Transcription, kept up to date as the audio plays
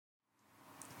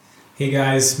Hey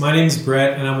guys, my name's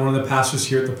Brett and I'm one of the pastors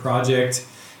here at the project,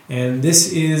 and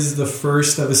this is the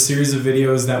first of a series of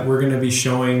videos that we're going to be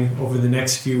showing over the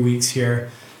next few weeks here.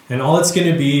 And all it's going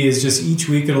to be is just each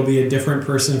week it'll be a different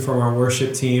person from our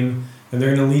worship team, and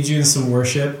they're going to lead you in some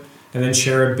worship and then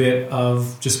share a bit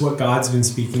of just what God's been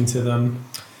speaking to them.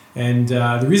 And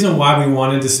the reason why we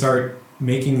wanted to start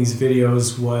making these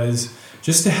videos was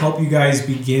just to help you guys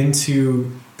begin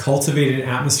to cultivate an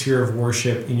atmosphere of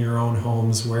worship in your own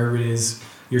homes, wherever it is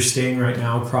you're staying right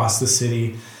now across the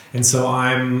city. And so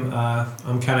I'm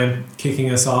kind of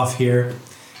kicking us off here.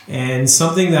 And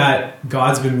something that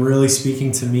God's been really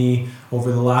speaking to me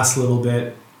over the last little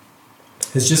bit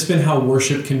has just been how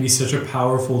worship can be such a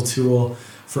powerful tool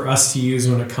for us to use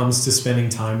when it comes to spending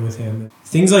time with Him.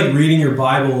 Things like reading your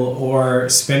Bible or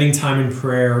spending time in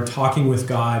prayer or talking with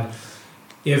God,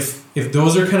 if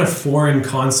those are kind of foreign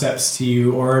concepts to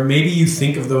you, or maybe you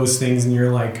think of those things and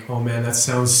you're like, oh man, that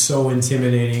sounds so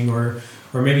intimidating, or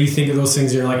maybe you think of those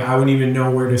things and you're like, I wouldn't even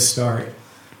know where to start.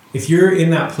 If you're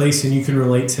in that place and you can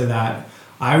relate to that,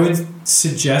 I would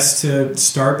suggest to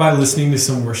start by listening to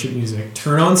some worship music.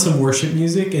 Turn on some worship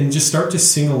music and just start to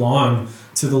sing along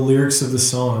to the lyrics of the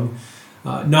song.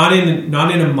 Not in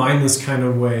a mindless kind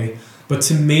of way, but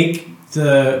to make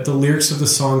the lyrics of the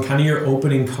song kind of your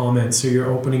opening comments or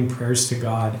your opening prayers to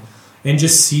God, and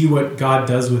just see what God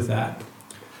does with that.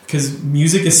 Because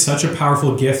music is such a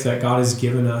powerful gift that God has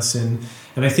given us, and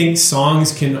I think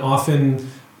songs can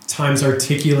oftentimes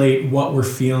articulate what we're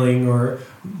feeling or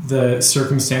the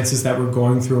circumstances that we're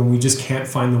going through, and we just can't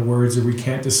find the words, or we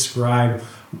can't describe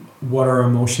what our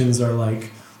emotions are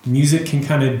like. Music can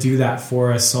kind of do that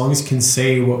for us. Songs can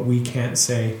say what we can't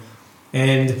say.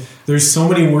 And there's so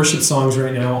many worship songs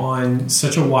right now on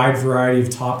such a wide variety of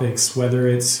topics, whether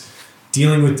it's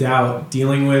dealing with doubt,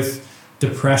 dealing with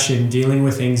depression, dealing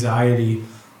with anxiety.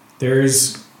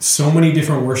 There's so many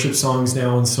different worship songs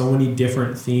now and so many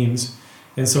different themes.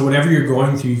 And so whatever you're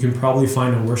going through, you can probably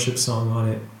find a worship song on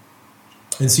it.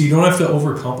 And so you don't have to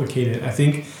overcomplicate it. I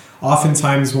think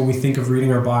oftentimes when we think of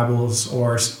reading our Bibles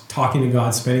or talking to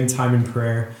God, spending time in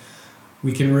prayer,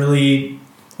 we can really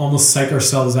almost psych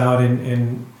ourselves out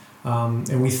and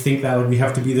we think that we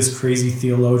have to be this crazy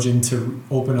theologian to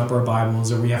open up our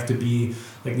Bibles, or we have to be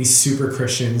like these super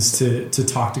Christians to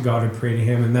talk to God and pray to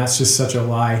Him, and that's just such a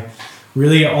lie.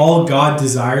 Really, all God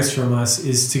desires from us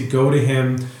is to go to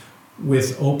Him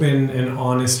with open and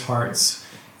honest hearts.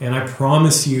 And I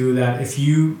promise you that if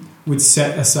you would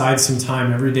set aside some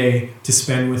time every day to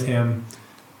spend with Him,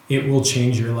 it will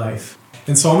change your life.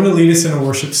 And so I'm going to lead us in a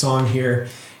worship song here.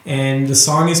 And the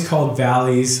song is called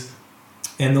Valleys,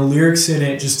 and the lyrics in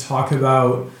it just talk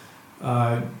about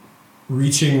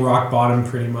reaching rock bottom,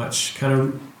 pretty much, kind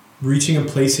of reaching a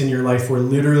place in your life where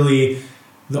literally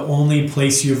the only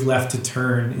place you have left to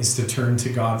turn is to turn to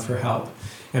God for help.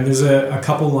 And there's a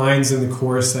couple lines in the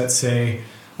chorus that say,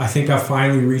 I think I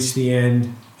finally reached the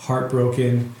end,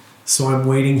 heartbroken, so I'm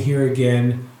waiting here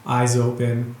again, eyes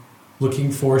open, looking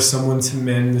for someone to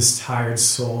mend this tired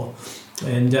soul.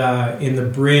 And in the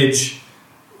bridge,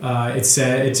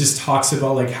 it just talks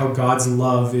about like how God's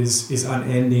love is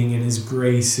unending and His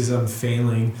grace is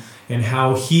unfailing, and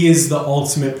how He is the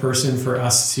ultimate person for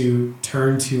us to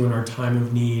turn to in our time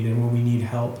of need and when we need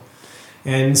help.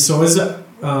 And so as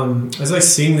I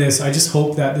sing this, I just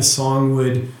hope that this song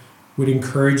would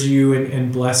encourage you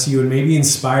and bless you and maybe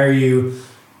inspire you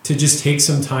to just take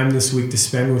some time this week to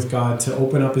spend with God, to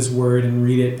open up His Word and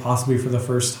read it possibly for the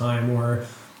first time, or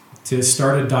to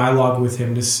start a dialogue with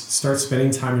Him, to start spending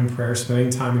time in prayer,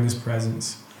 spending time in His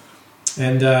presence.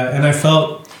 And I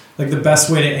felt like the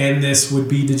best way to end this would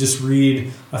be to just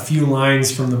read a few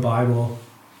lines from the Bible.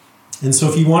 And so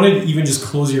if you want to even just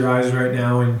close your eyes right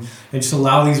now and just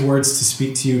allow these words to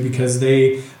speak to you, because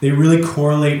they really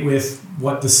correlate with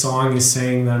what the song is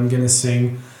saying that I'm going to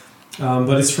sing.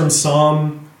 But it's from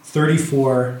Psalm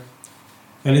 34,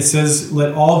 and it says,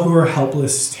 "Let all who are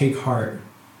helpless take heart.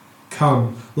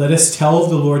 Come, let us tell of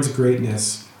the Lord's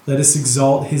greatness. Let us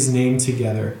exalt His name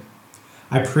together.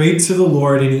 I prayed to the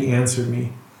Lord, and He answered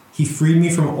me. He freed me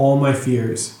from all my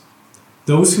fears.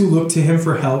 Those who look to Him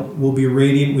for help will be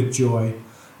radiant with joy.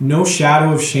 No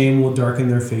shadow of shame will darken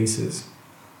their faces.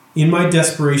 In my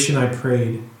desperation I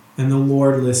prayed, and the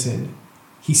Lord listened.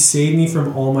 He saved me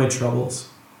from all my troubles.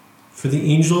 For the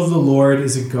angel of the Lord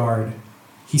is a guard.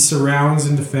 He surrounds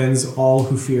and defends all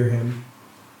who fear Him.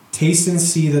 Taste and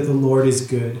see that the Lord is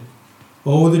good.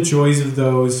 Oh, the joys of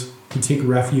those who take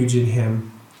refuge in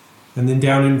Him." And then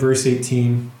down in verse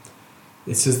 18,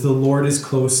 it says, "The Lord is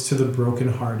close to the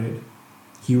brokenhearted.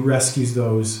 He rescues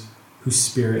those whose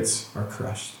spirits are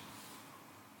crushed."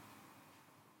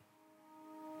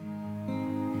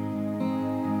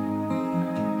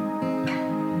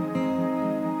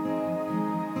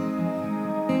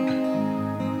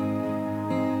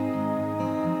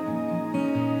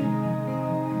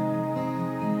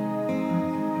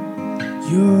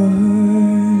 You're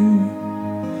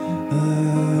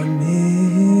a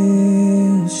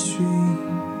mystery.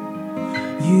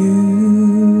 You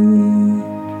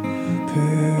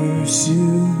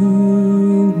pursue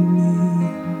me,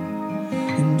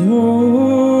 and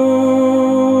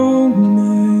all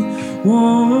my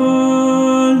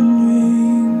wandering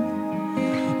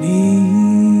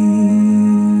leads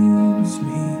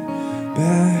me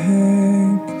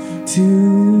back to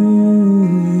you.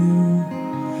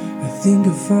 I think I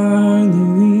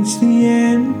finally reached the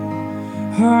end,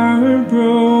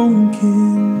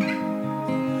 heartbroken.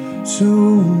 So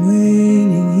I'm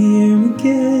waiting here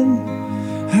again,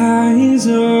 eyes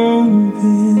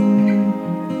open,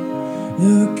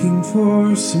 looking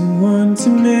for someone to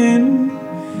mend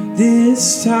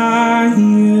this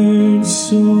tired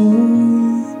soul.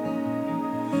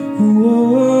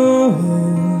 Whoa.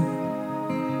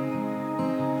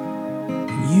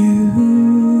 You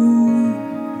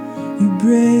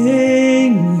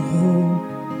bring hope.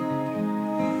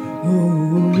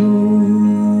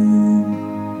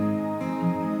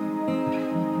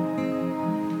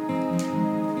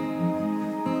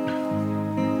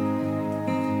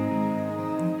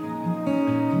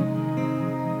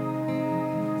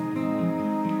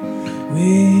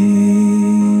 Waiting,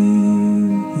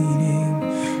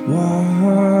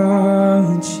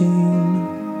 watching,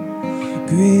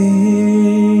 graveyard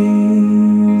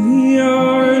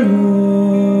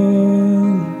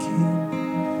walking,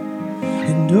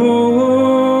 and all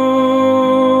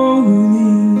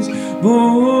these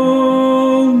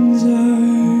bones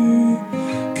are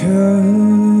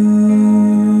coming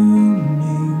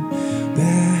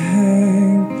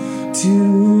back to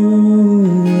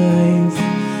life.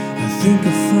 I think I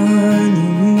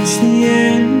finally reached the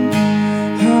end,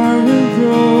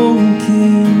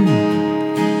 heartbroken.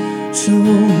 So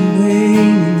I'm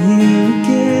waiting here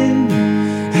again,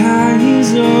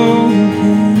 eyes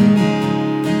open,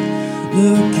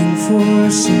 looking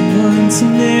for someone to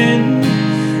mend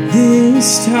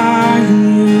this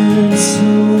tired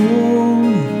soul.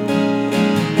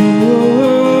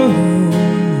 Whoa.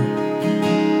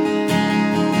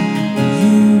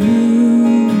 You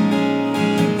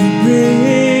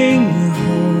bring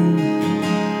home.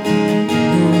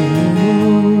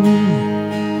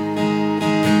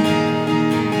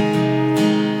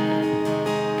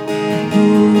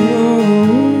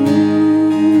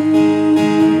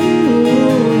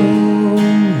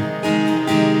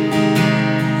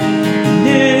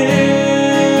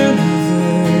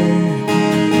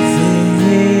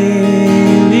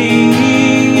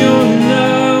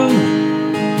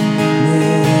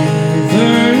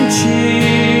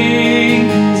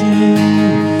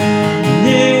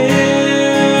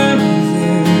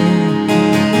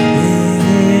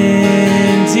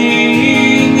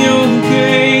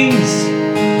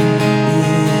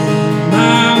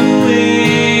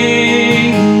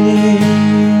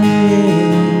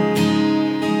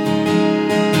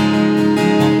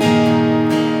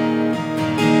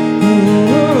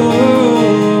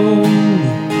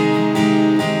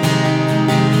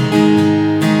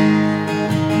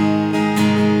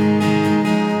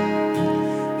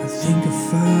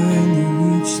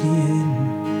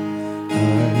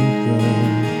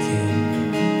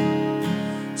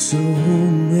 So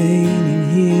I'm waiting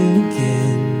here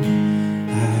again,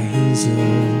 eyes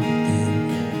open,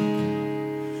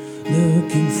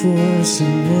 looking for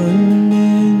someone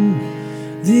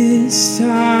in this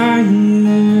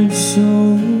tired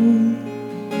soul.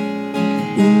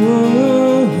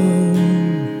 Whoa.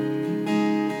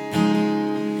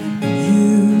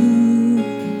 You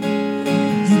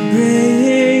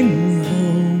bring me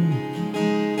home.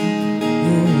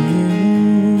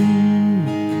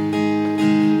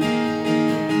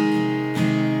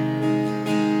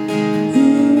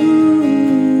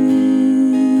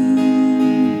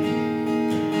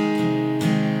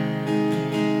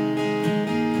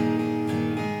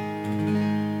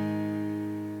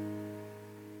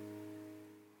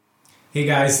 Hey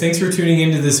guys, thanks for tuning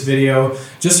into this video.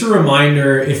 Just a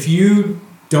reminder, if you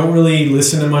don't really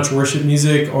listen to much worship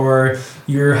music or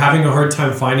you're having a hard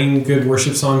time finding good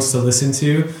worship songs to listen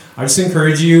to, I just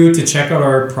encourage you to check out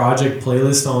our project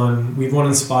playlist we have one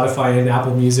on Spotify and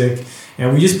Apple Music,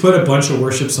 and we just put a bunch of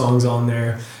worship songs on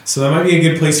there. So that might be a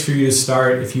good place for you to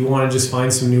start if you want to just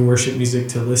find some new worship music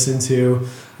to listen to.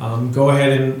 Go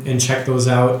ahead and check those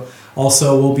out.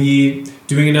 Also, we'll be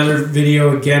doing another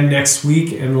video again next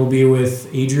week, and we'll be with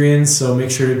Adrian, so make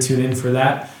sure to tune in for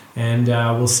that, and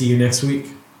we'll see you next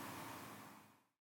week.